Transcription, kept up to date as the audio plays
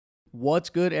What's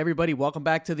good, everybody? Welcome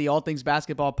back to the All Things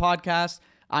Basketball Podcast.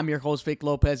 I'm your host, Vic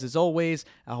Lopez, as always.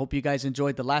 I hope you guys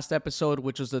enjoyed the last episode,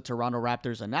 which was the Toronto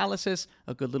Raptors analysis.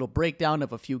 A good little breakdown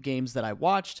of a few games that I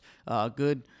watched. A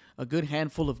good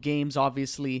handful of games,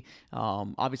 obviously.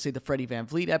 Obviously, the Freddie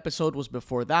VanVleet episode was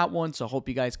before that one, so I hope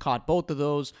you guys caught both of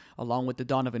those, along with the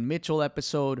Donovan Mitchell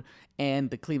episode and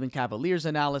the Cleveland Cavaliers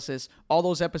analysis. All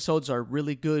those episodes are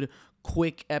really good,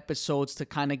 quick episodes to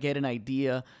kind of get an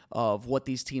idea of what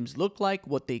these teams look like,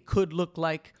 what they could look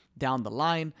like down the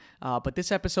line. But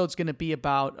this episode's going to be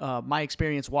about my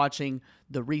experience watching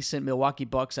the recent Milwaukee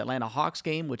Bucks Atlanta Hawks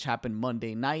game, which happened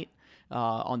Monday night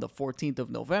on the 14th of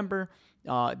November.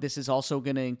 This is also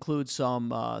going to include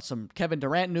some Kevin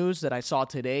Durant news that I saw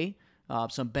today,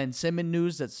 some Ben Simmons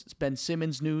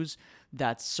news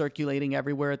that's circulating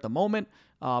everywhere at the moment.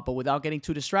 But without getting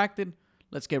too distracted,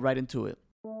 let's get right into it.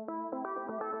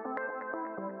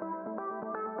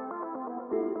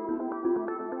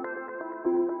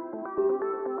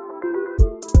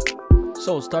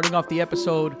 So starting off the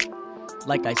episode,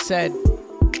 like I said,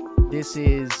 this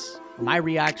is my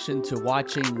reaction to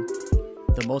watching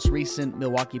the most recent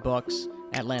Milwaukee Bucks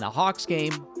Atlanta Hawks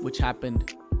game, which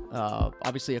happened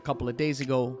obviously a couple of days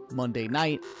ago, Monday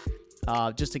night.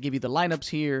 Just to give you the lineups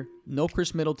here, no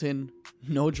Chris Middleton,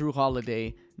 no Drew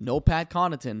Holiday, no Pat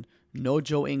Connaughton, no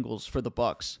Joe Ingles for the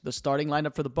Bucks. The starting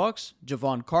lineup for the Bucks: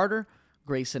 Javon Carter,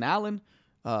 Grayson Allen,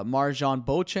 Marjon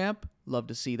Beauchamp, love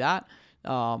to see that.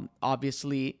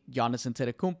 Obviously, Giannis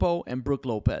Antetokounmpo and Brook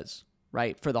Lopez,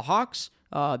 right? For the Hawks,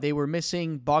 they were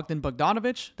missing Bogdan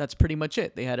Bogdanovic. That's pretty much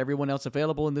it. They had everyone else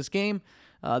available in this game.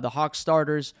 The Hawks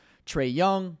starters: Trae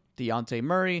Young, Dejounte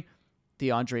Murray,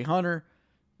 DeAndre Hunter,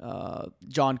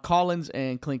 John Collins,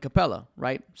 and Clint Capella,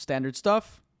 right? Standard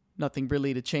stuff. Nothing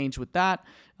really to change with that,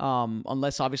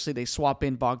 unless obviously they swap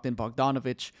in Bogdan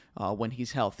Bogdanovic when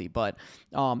he's healthy. But,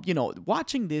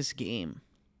 watching this game,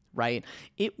 right,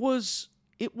 it was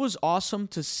awesome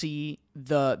to see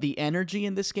the energy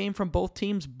in this game from both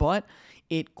teams, but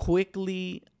it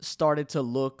quickly started to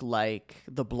look like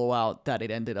the blowout that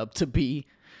it ended up to be,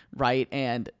 right?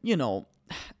 And,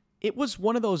 it was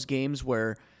one of those games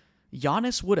where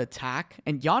Giannis would attack,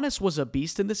 and Giannis was a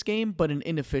beast in this game, but an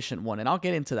inefficient one, and I'll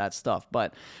get into that stuff.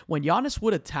 But when Giannis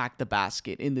would attack the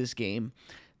basket in this game,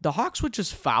 the Hawks would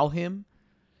just foul him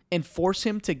and force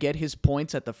him to get his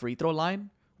points at the free throw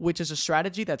line, which is a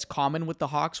strategy that's common with the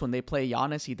Hawks when they play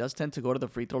Giannis. He does tend to go to the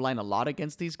free throw line a lot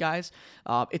against these guys.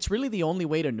 It's really the only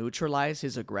way to neutralize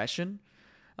his aggression.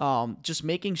 Just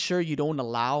making sure you don't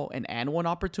allow an and one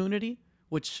opportunity,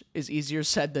 which is easier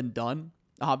said than done.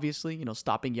 Obviously,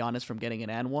 stopping Giannis from getting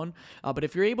an and one. But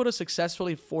if you're able to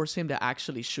successfully force him to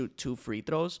actually shoot 2 free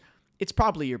throws, it's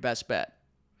probably your best bet.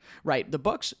 Right? The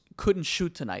Bucks couldn't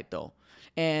shoot tonight, though.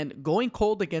 And going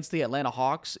cold against the Atlanta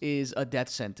Hawks is a death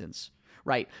sentence.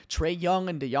 Right? Trae Young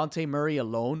and Dejounte Murray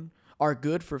alone are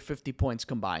good for 50 points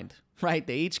combined. Right?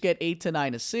 They each get 8 to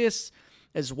 9 assists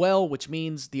as well, which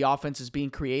means the offense is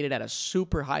being created at a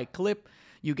super high clip.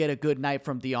 You get a good night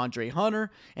from DeAndre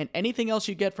Hunter, and anything else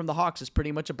you get from the Hawks is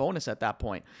pretty much a bonus at that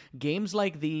point. Games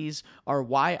like these are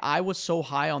why I was so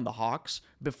high on the Hawks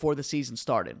before the season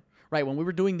started. Right? When we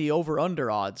were doing the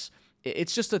over-under odds,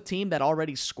 it's just a team that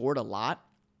already scored a lot,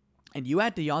 and you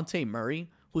add Dejounte Murray,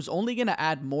 who's only going to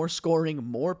add more scoring,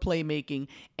 more playmaking,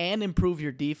 and improve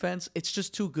your defense. It's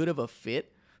just too good of a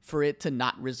fit for it to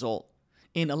not result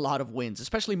in a lot of wins,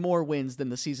 especially more wins than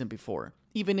the season before,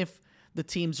 even if the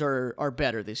teams are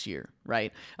better this year,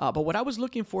 right? But what I was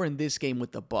looking for in this game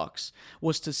with the Bucks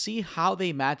was to see how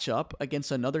they match up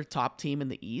against another top team in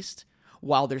the East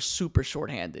while they're super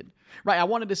shorthanded, right? I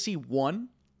wanted to see, one,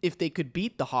 if they could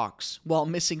beat the Hawks while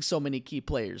missing so many key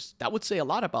players. That would say a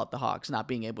lot about the Hawks not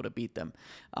being able to beat them.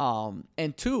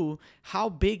 And two, how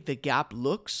big the gap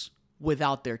looks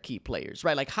without their key players,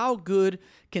 right? Like, how good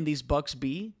can these Bucks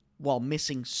be while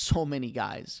missing so many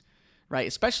guys? Right,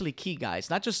 especially key guys,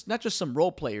 not just some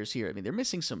role players here. I mean, they're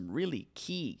missing some really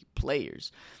key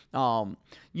players, but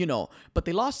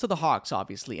they lost to the Hawks,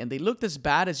 obviously, and they looked as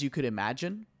bad as you could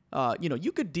imagine.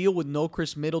 You could deal with no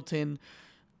Chris Middleton,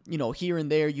 here and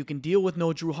there. You can deal with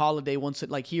no Drew Holiday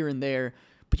here and there,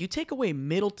 but you take away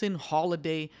Middleton,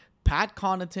 Holiday, Pat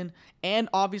Connaughton, and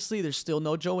obviously there's still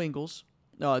no Joe Ingles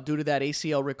due to that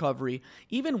ACL recovery.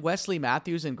 Even Wesley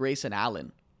Matthews and Grayson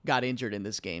Allen got injured in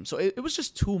this game. So it was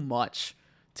just too much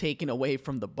taken away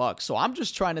from the Bucks. So I'm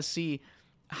just trying to see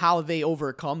how they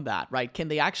overcome that, right? Can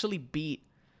they actually beat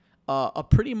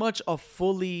pretty much a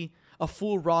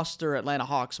full roster Atlanta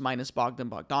Hawks minus Bogdan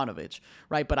Bogdanovic,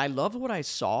 right? But I love what I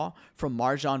saw from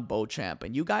Marjon Beauchamp.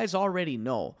 And you guys already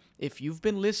know, if you've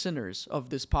been listeners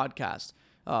of this podcast,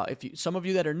 some of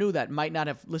you that are new that might not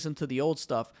have listened to the old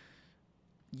stuff,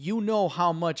 you know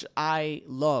how much I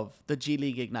love the G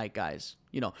League Ignite guys.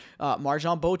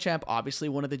 Marjan Beauchamp, obviously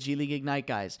one of the G League Ignite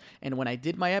guys. And when I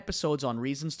did my episodes on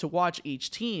reasons to watch each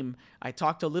team, I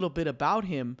talked a little bit about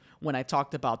him when I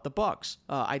talked about the Bucks.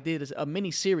 I did a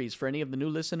mini series for any of the new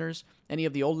listeners, any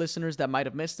of the old listeners that might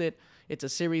have missed it. It's a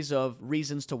series of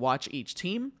reasons to watch each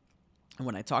team. And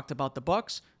when I talked about the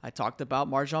Bucks, I talked about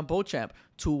Marjan Beauchamp,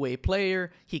 two-way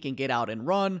player. He can get out and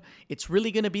run. It's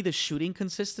really going to be the shooting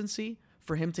consistency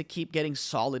for him to keep getting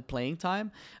solid playing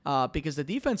time, because the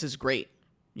defense is great.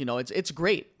 It's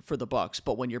great for the Bucks,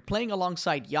 but when you're playing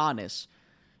alongside Giannis,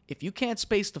 if you can't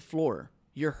space the floor,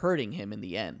 you're hurting him in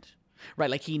the end, right?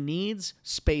 Like, he needs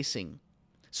spacing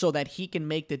so that he can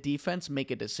make the defense make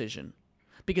a decision,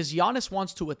 because Giannis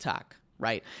wants to attack,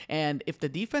 right? And if the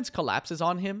defense collapses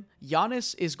on him,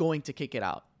 Giannis is going to kick it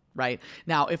out, right?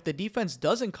 Now, if the defense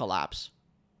doesn't collapse,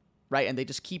 right, and they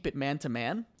just keep it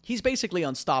man-to-man, he's basically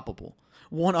unstoppable,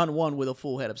 one-on-one with a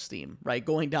full head of steam, right,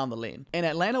 going down the lane. And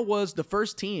Atlanta was the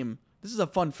first team, this is a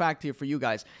fun fact here for you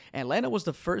guys, Atlanta was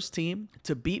the first team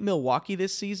to beat Milwaukee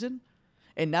this season,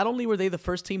 and not only were they the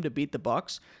first team to beat the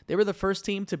Bucks, they were the first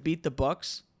team to beat the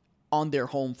Bucks on their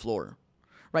home floor,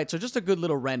 right? So just a good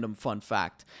little random fun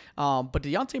fact. But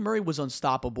DeJounte Murray was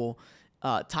unstoppable,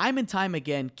 time and time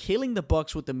again, killing the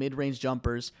Bucks with the mid-range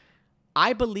jumpers.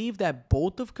 I believe that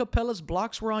both of Capela's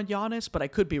blocks were on Giannis, but I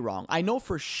could be wrong. I know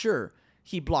for sure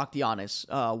he blocked Giannis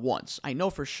once. I know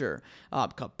for sure.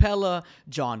 Capela,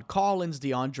 John Collins,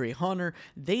 DeAndre Hunter,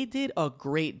 they did a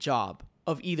great job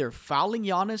of either fouling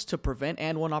Giannis to prevent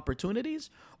and one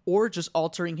opportunities or just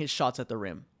altering his shots at the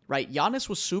rim, right? Giannis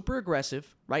was super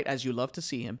aggressive, right, as you love to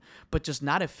see him, but just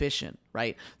not efficient,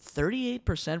 right?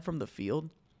 38% from the field,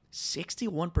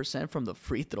 61% from the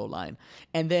free throw line,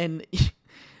 and then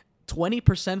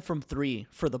 20% from three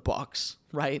for the Bucks,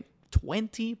 right?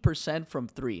 20% from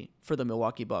three for the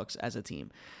Milwaukee Bucks as a team.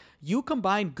 You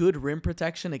combine good rim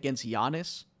protection against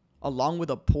Giannis along with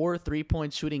a poor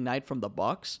three-point shooting night from the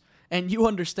Bucks, and you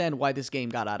understand why this game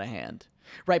got out of hand,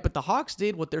 right? But the Hawks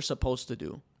did what they're supposed to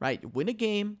do, right? Win a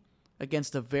game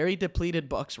against a very depleted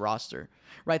Bucks roster,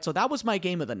 right? So that was my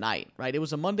game of the night, right? It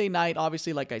was a Monday night,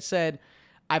 obviously, like I said.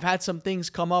 I've had some things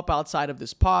come up outside of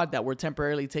this pod that were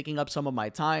temporarily taking up some of my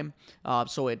time.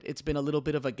 So it's been a little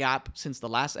bit of a gap since the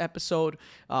last episode.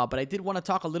 But I did want to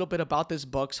talk a little bit about this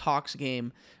Bucks-Hawks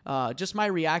game. Just my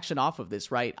reaction off of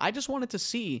this, right? I just wanted to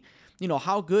see,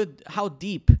 how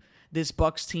deep this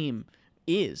Bucks team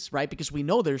is, right? Because we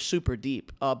know they're super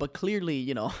deep. But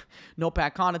clearly, no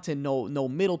Pat Connaughton, no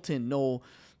Middleton, no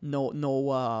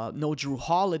Drew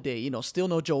Holiday, still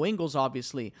no Joe Ingles,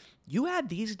 obviously. You had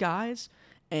these guys,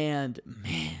 and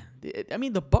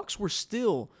man, the Bucks were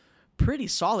still pretty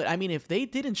solid. If they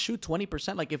didn't shoot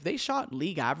 20%, like if they shot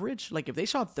league average, like if they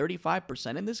shot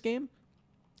 35% in this game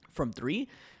from three,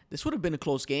 this would have been a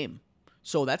close game.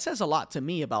 So that says a lot to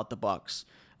me about the Bucks.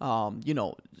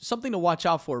 Something to watch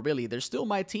out for, really. They're still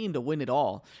my team to win it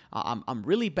all. I'm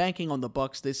really banking on the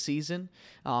Bucks this season,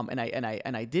 and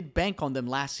I did bank on them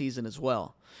last season as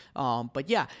well. But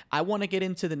yeah, I want to get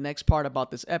into the next part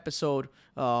about this episode,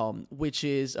 which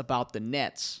is about the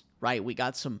Nets. Right, we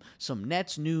got some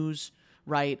Nets news,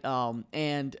 right?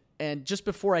 And just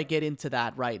before I get into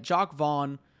that, right, Jacques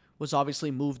Vaughn was obviously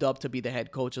moved up to be the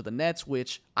head coach of the Nets,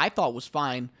 which I thought was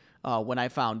fine when I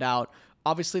found out.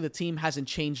 Obviously, the team hasn't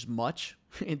changed much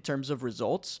in terms of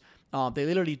results. They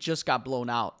literally just got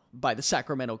blown out by the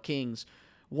Sacramento Kings,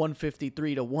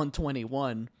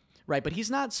 153-121, right? But he's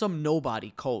not some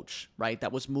nobody coach, right,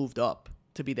 that was moved up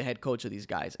to be the head coach of these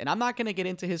guys. And I'm not going to get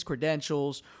into his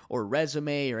credentials or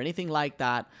resume or anything like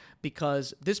that,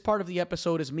 because this part of the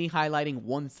episode is me highlighting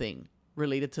one thing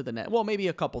related to the Nets. Well, maybe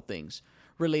a couple things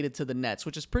related to the Nets,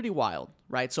 which is pretty wild,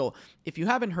 right? So if you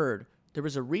haven't heard, there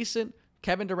was a recent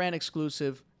Kevin Durant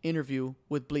exclusive interview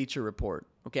with Bleacher Report.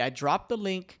 Okay, I dropped the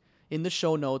link in the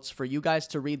show notes for you guys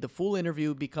to read the full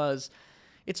interview because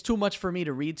it's too much for me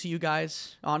to read to you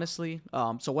guys, honestly.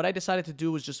 So what I decided to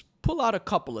do was just pull out a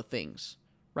couple of things,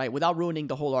 right, without ruining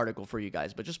the whole article for you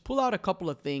guys, but just pull out a couple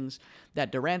of things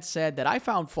that Durant said that I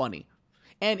found funny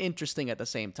and interesting at the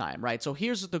same time, right? So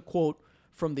here's the quote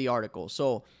from the article.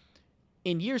 So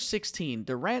in year 16,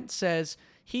 Durant says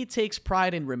he takes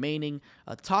pride in remaining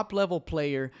a top-level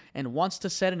player and wants to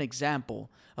set an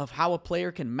example of how a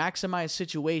player can maximize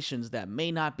situations that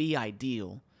may not be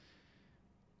ideal.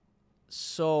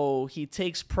 So he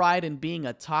takes pride in being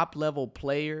a top-level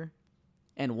player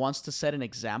and wants to set an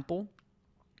example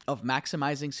of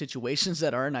maximizing situations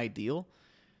that aren't ideal.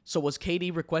 So was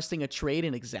KD requesting a trade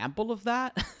an example of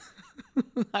that?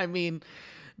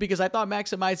 because I thought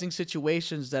maximizing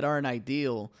situations that aren't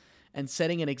ideal and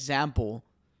setting an example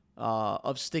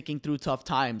of sticking through tough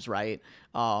times, right,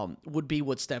 would be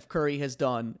what Steph Curry has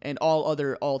done and all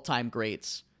other all-time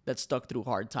greats that stuck through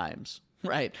hard times,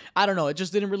 right? I don't know. It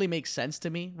just didn't really make sense to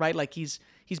me, right? Like he's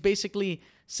basically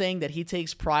saying that he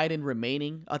takes pride in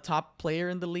remaining a top player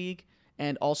in the league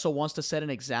and also wants to set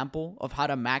an example of how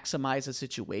to maximize a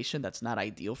situation that's not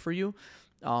ideal for you.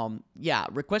 Yeah,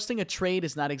 requesting a trade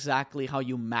is not exactly how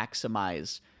you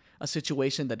maximize a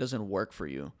situation that doesn't work for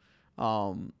you.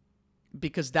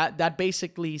 Because that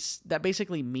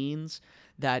basically means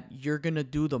that you're going to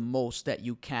do the most that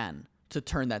you can to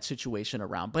turn that situation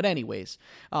around. But anyways,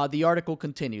 the article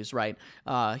continues, right?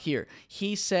 Here,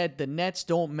 he said the Nets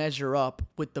don't measure up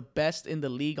with the best in the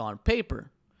league on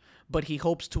paper, but he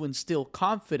hopes to instill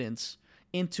confidence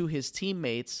into his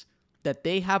teammates that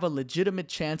they have a legitimate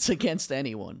chance against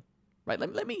anyone. Right?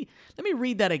 Let me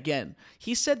read that again.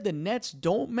 He said the Nets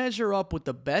don't measure up with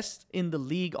the best in the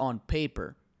league on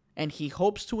paper, and he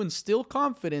hopes to instill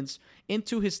confidence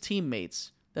into his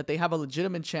teammates that they have a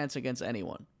legitimate chance against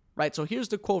anyone. Right? So here's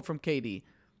the quote from KD,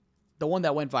 the one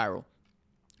that went viral.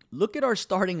 Look at our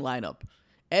starting lineup.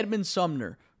 Edmund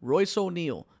Sumner, Royce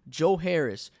O'Neal, Joe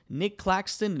Harris, Nick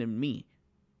Claxton, and me.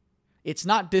 It's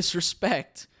not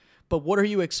disrespect, but what are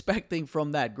you expecting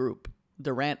from that group?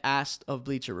 Durant asked of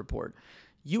Bleacher Report.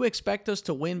 You expect us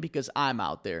to win because I'm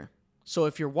out there. So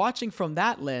if you're watching from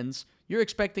that lens, you're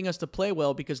expecting us to play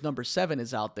well because number 7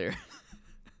 is out there.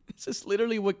 This is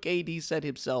literally what KD said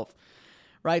himself.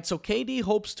 Right? So KD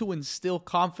hopes to instill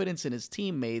confidence in his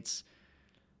teammates,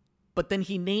 but then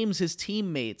he names his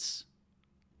teammates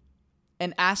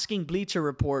and asking Bleacher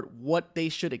Report what they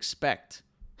should expect.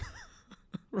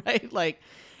 Right? Like,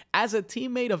 as a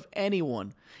teammate of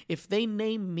anyone, if they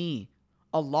name me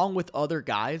along with other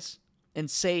guys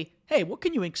and say, hey, what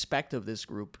can you expect of this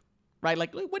group? Right?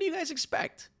 Like, what do you guys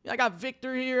expect? I got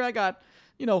Victor here. I got,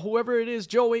 whoever it is,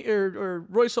 Joey or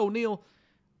Royce O'Neal.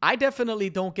 I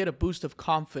definitely don't get a boost of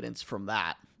confidence from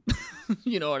that.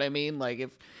 You know what I mean? Like,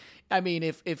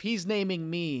 if he's naming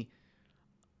me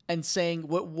and saying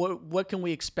what can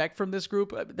we expect from this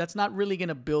group, that's not really going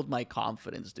to build my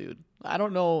confidence, dude. I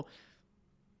don't know.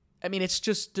 I mean, there's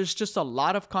just a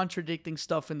lot of contradicting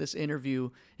stuff in this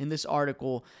interview, in this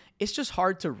article. It's just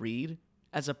hard to read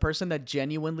as a person that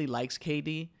genuinely likes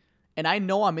KD. And I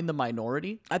know I'm in the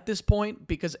minority at this point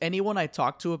because anyone I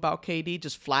talk to about KD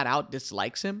just flat out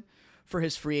dislikes him for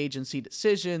his free agency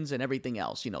decisions and everything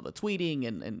else. The tweeting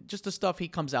and just the stuff he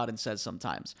comes out and says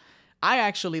sometimes. I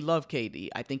actually love KD.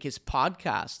 I think his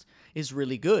podcast is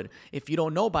really good. If you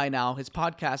don't know by now, his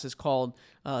podcast is called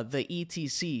The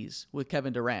ETCs with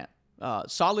Kevin Durant.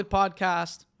 Solid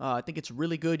podcast. I think it's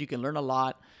really good. You can learn a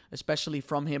lot, especially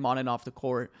from him on and off the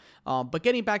court. But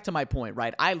getting back to my point,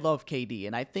 right? I love KD,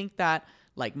 and I think that,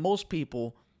 like most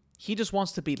people, he just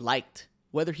wants to be liked.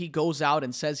 Whether he goes out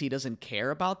and says he doesn't care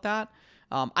about that,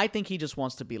 I think he just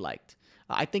wants to be liked.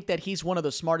 I think that he's one of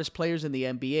the smartest players in the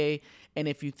NBA, and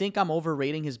if you think I'm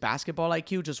overrating his basketball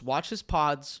IQ, just watch his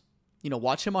pods.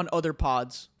 Watch him on other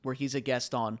pods where he's a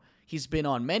guest on. He's been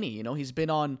on many, he's been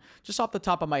on, just off the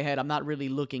top of my head, I'm not really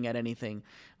looking at anything.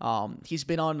 He's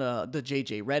been on the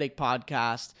JJ Redick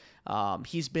podcast.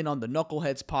 He's been on the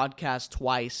Knuckleheads podcast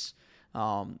twice,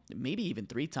 maybe even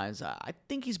 3 times. I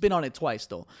think he's been on it twice,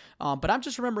 though. But I'm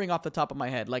just remembering off the top of my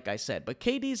head, like I said. But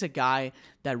KD's a guy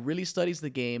that really studies the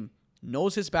game,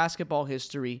 knows his basketball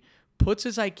history, puts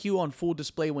his IQ on full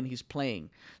display when he's playing.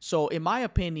 So in my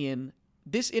opinion,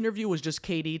 this interview was just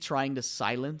KD trying to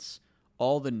silence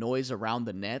all the noise around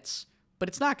the Nets, but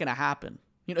it's not going to happen.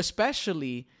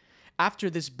 Especially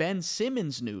after this Ben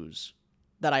Simmons news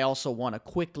that I also want to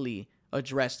quickly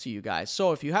address to you guys.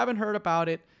 So if you haven't heard about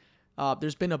it,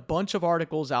 there's been a bunch of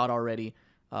articles out already.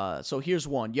 So here's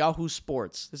one, Yahoo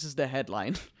Sports. This is the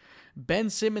headline. Ben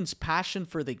Simmons' passion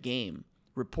for the game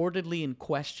reportedly in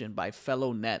question by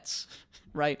fellow Nets,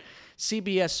 right?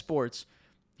 CBS Sports.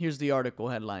 Here's the article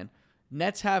headline.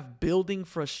 Nets have building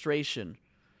frustration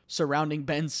surrounding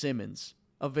Ben Simmons'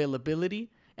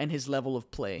 availability and his level of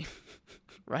play,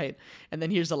 right? And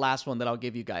then here's the last one that I'll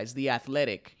give you guys. The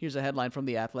Athletic. Here's a headline from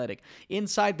The Athletic.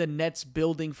 Inside the Nets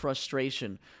building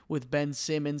frustration with Ben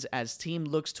Simmons as team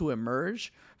looks to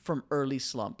emerge from early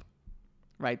slump,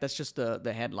 right? That's just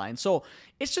the headline. So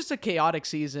it's just a chaotic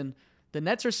season. The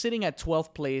Nets are sitting at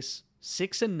 12th place.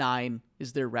 6-9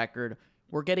 is their record.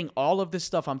 We're getting all of this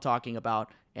stuff I'm talking about,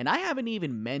 and I haven't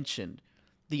even mentioned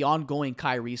the ongoing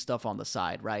Kyrie stuff on the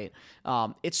side, right?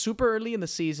 It's super early in the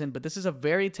season, but this is a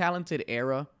very talented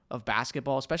era of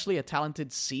basketball, especially a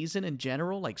talented season in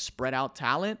general, like spread out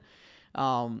talent.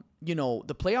 The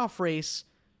playoff race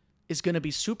is going to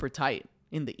be super tight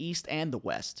in the East and the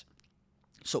West.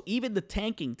 So even the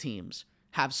tanking teams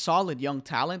have solid young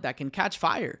talent that can catch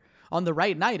fire on the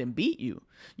right night and beat you.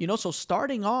 So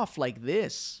starting off like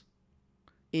this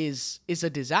is a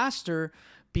disaster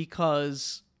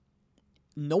because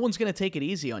no one's going to take it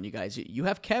easy on you guys. You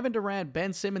have Kevin Durant,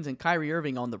 Ben Simmons, and Kyrie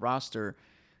Irving on the roster.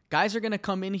 Guys are going to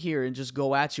come in here and just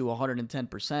go at you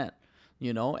 110%,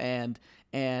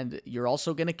 and you're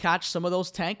also going to catch some of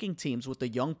those tanking teams with the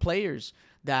young players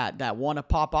that want to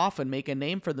pop off and make a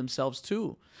name for themselves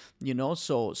too,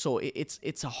 so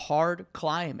it's a hard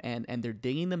climb, and they're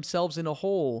digging themselves in a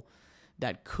hole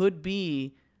that could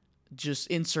be just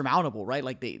insurmountable, right?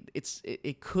 Like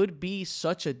it could be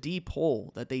such a deep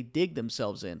hole that they dig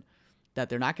themselves in that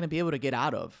they're not going to be able to get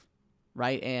out of,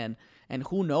 right? And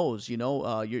who knows,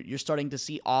 you're starting to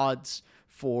see odds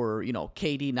for,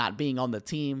 KD not being on the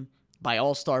team by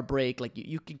All-Star break. Like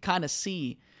you can kind of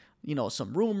see,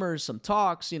 some rumors, some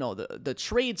talks, the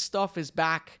trade stuff is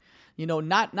back.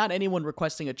 Not anyone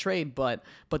requesting a trade, but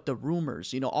the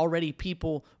rumors, already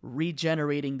people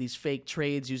regenerating these fake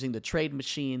trades using the trade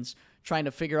machines, trying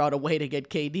to figure out a way to get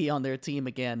KD on their team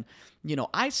again.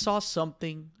 I saw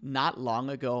something not long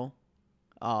ago.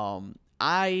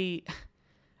 I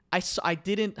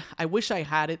wish I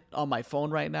had it on my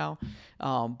phone right now.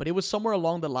 But it was somewhere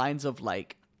along the lines of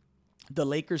like the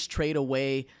Lakers trade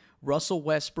away Russell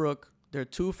Westbrook, their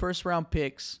 2 first-round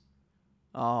picks,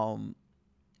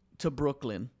 to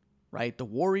Brooklyn, right? The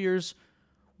Warriors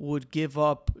would give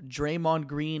up Draymond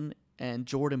Green and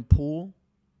Jordan Poole.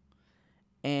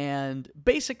 And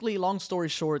basically, long story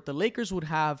short, the Lakers would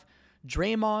have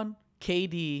Draymond,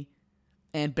 KD,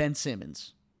 and Ben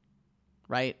Simmons,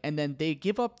 right? And then they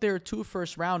give up their 2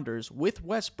 first-rounders with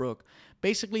Westbrook.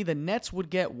 Basically, the Nets would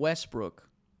get Westbrook,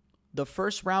 the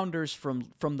first-rounders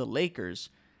from the Lakers,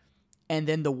 and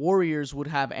then the Warriors would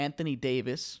have Anthony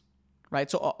Davis,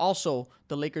 right? So also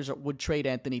the Lakers would trade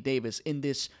Anthony Davis in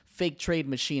this fake trade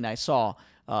machine I saw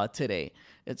today.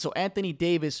 And so Anthony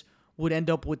Davis would end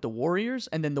up with the Warriors,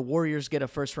 and then the Warriors get a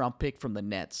first-round pick from the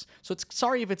Nets. So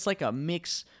sorry if it's like a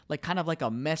mix, like kind of like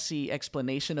a messy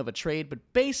explanation of a trade, but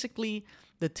basically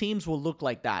the teams will look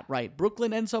like that, right?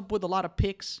 Brooklyn ends up with a lot of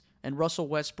picks and Russell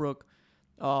Westbrook.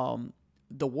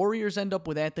 The Warriors end up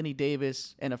with Anthony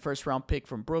Davis and a first-round pick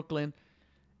from Brooklyn.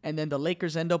 And then the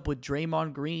Lakers end up with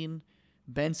Draymond Green,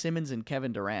 Ben Simmons, and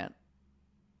Kevin Durant.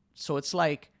 So it's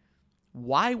like,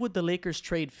 why would the Lakers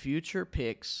trade future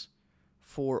picks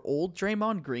for old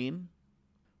Draymond Green,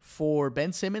 for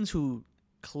Ben Simmons, who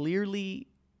clearly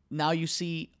now you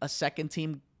see a second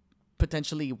team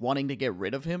potentially wanting to get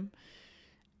rid of him,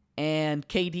 and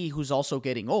KD, who's also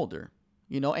getting older,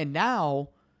 and now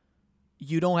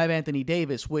you don't have Anthony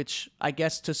Davis, which I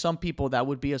guess to some people that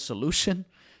would be a solution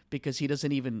because he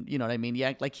doesn't even, you know what I mean?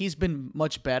 Yeah, like he's been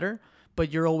much better,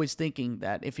 but you're always thinking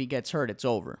that if he gets hurt, it's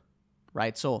over,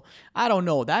 right? So I don't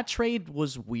know. That trade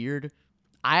was weird.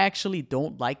 I actually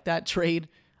don't like that trade.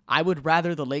 I would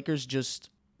rather the Lakers just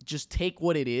take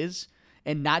what it is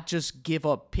and not just give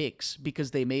up picks because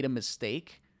they made a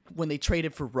mistake when they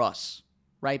traded for Russ,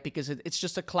 right? Because it's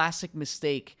just a classic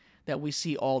mistake that we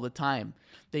see all the time.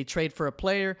 They trade for a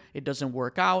player, it doesn't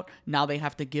work out. Now they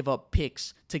have to give up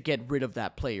picks to get rid of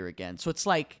that player again. So it's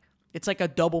like a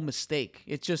double mistake.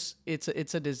 It's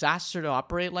a disaster to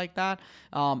operate like that.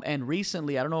 And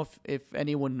recently, I don't know if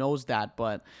anyone knows that,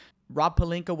 but Rob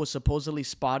Pelinka was supposedly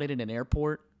spotted in an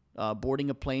airport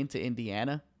boarding a plane to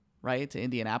Indiana, right, to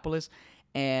Indianapolis,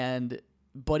 and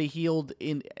Buddy Hield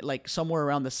in like somewhere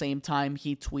around the same time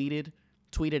he tweeted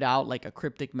out like a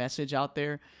cryptic message out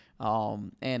there.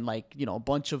 And like, a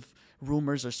bunch of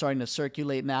rumors are starting to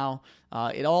circulate now.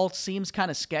 It all seems kind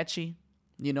of sketchy.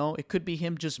 It could be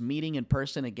him just meeting in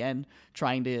person again,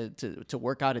 trying to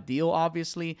work out a deal,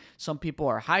 obviously. Some people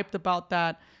are hyped about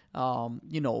that.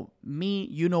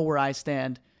 Me, where I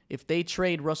stand. If they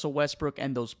trade Russell Westbrook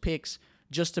and those picks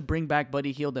just to bring back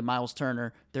Buddy Hield and Miles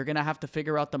Turner, they're going to have to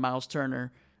figure out the Miles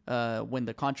Turner when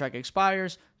the contract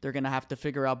expires. They're going to have to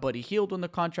figure out Buddy Hield when the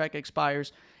contract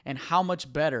expires. And how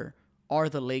much better are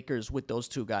the Lakers with those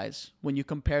two guys when you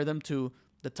compare them to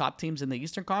the top teams in the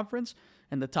Eastern Conference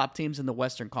and the top teams in the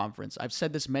Western Conference? I've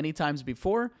said this many times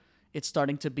before. It's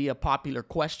starting to be a popular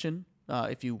question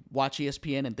if you watch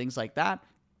ESPN and things like that.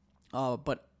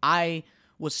 But I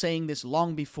was saying this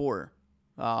long before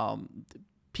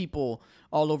people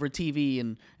all over TV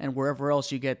and wherever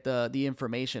else you get the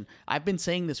information. I've been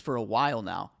saying this for a while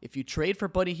now. If you trade for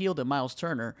Buddy Hield and Miles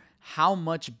Turner, how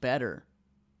much better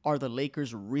are the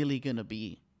Lakers really going to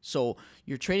be? So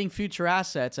you're trading future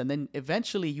assets, and then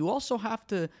eventually you also have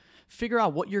to figure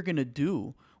out what you're going to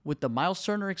do with the Miles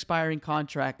Turner expiring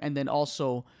contract and then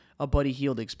also a Buddy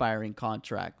Hield expiring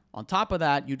contract. On top of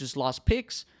that, you just lost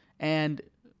picks, and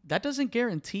that doesn't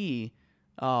guarantee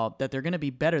that they're going to be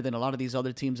better than a lot of these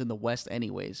other teams in the West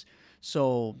anyways.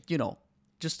 So,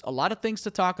 just a lot of things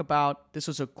to talk about. This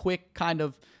was a quick kind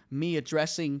of me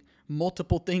addressing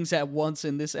multiple things at once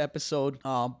in this episode.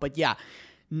 But yeah,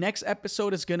 next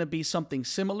episode is going to be something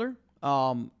similar.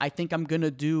 I think I'm going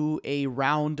to do a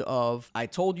round of I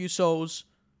told you so's,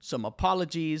 some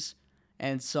apologies,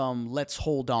 and some let's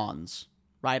hold ons,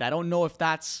 right? I don't know if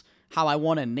that's how I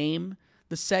want to name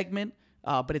the segment,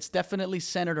 but it's definitely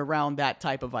centered around that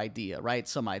type of idea, right?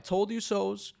 Some I told you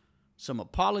so's, some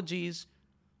apologies,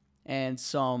 and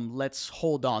some let's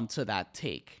hold on to that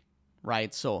take,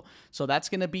 right? So that's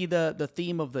going to be the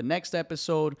theme of the next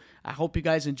episode. I hope you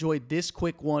guys enjoyed this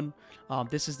quick one.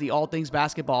 This is the All Things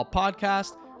Basketball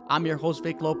podcast. I'm your host,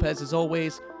 Vic Lopez, as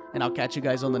always, and I'll catch you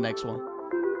guys on the next one.